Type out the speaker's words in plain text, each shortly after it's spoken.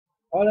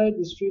Alright,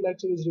 this free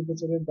lecture is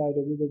represented by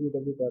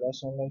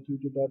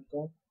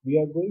www.sonlinetutor.com. We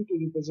are going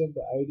to represent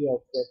the idea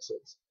of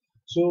fractions.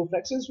 So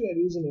fractions we are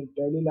using in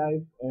daily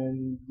life,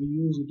 and we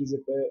use it is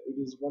it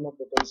is one of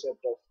the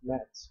concept of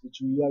maths which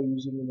we are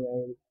using in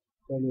our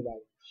daily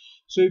life.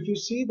 So if you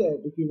see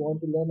that, if you want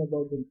to learn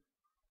about the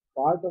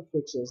part of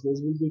fractions, there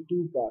will be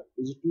two parts.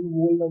 There's two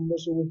whole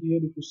numbers over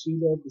here. If you see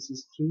that, this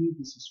is 3,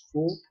 this is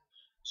 4.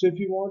 So if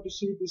you want to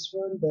see this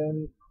one,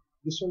 then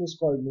this one is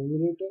called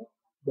numerator,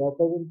 the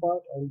upper one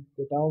part, and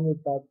the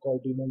downward part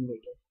called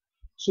denominator.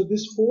 So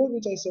this 4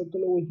 which I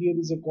circle over here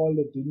is called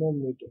a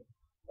denominator.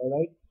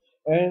 Alright,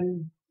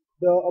 and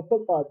the upper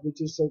part which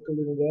is circled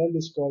in red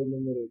is called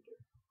numerator.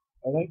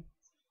 Alright,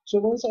 so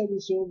once I will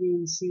show, we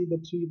will see the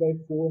 3 by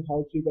 4,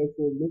 how 3 by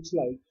 4 looks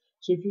like.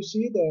 So if you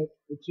see that,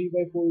 the 3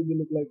 by 4 will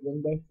look like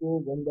 1 by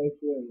 4, 1 by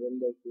 4, and 1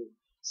 by 4.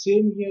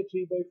 Same here,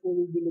 3 by 4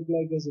 will be look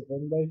like as a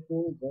 1 by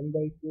 4, 1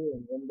 by 4,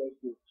 and 1 by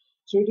 4.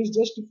 So it is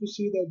just if you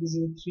see that this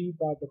is a 3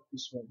 part of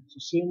this one. So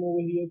same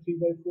over here, 3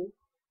 by 4.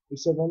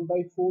 It's a 1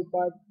 by 4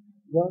 part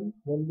 1,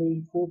 1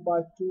 by 4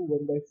 part 2,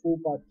 1 by 4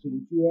 part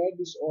 3. If you add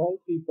this all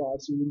 3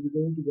 parts, you will be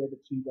going to get a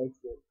 3 by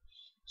 4.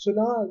 So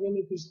now again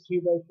it is 3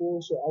 by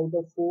 4. So out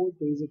of 4,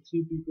 there is a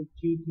 3 people,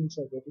 3 things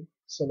are getting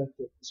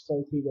selected. It's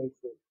called 3 by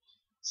 4.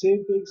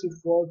 Same things if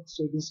what,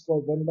 so it is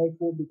called 1 by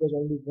 4 because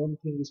only one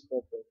thing is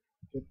perfect.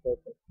 Get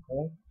perfect.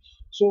 Alright.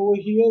 So over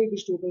here it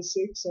is total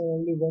 6 and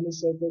only one is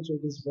circle, so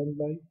it is 1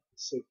 by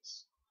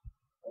 6.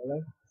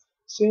 Alright.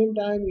 Same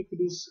time if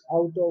it is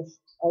out of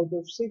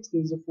 6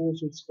 there is a 4,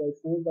 so it's called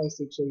 4 by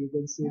 6, so you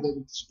can say that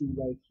it's 2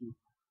 by 3.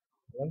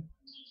 Right.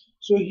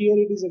 So here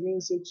it is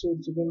again 6, so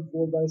it's again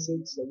 4 by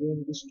 6,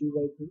 again it is 2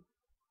 by 3.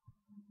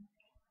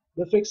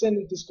 The fraction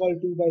it is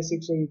called 2 by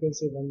 6, so you can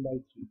say 1 by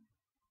 3.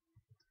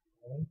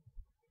 Right.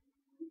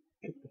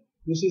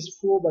 This is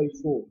 4 by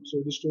 4,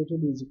 so this total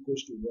is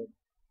equals to 1.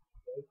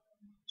 Right.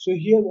 So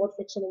here what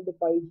fraction of the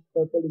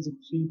purple is a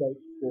 3 by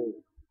 4,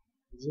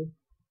 is it?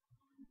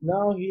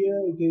 Now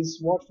here it is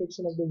what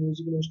fraction of the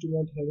musical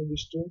instrument having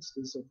strings.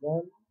 This is a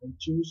 1 and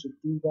 2, so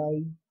 2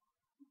 by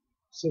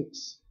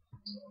 6,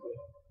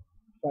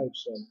 5,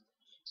 sorry.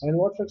 And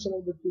what fraction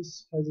of the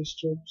piece has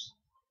strips?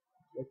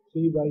 Like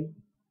 3 by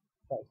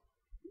 5.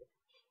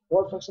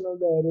 What fraction of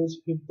the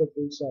arrows hit the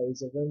bullseye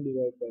is a 1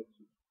 divided by 3,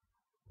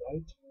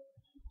 right?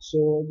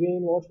 So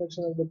again, what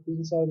fraction of the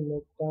pins are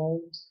knocked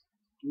down?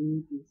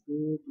 2 to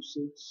 4 to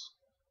 6,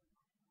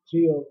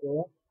 3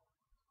 over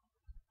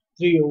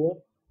 3 over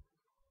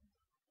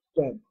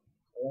 10.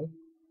 Alright.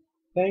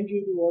 Thank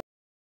you to all.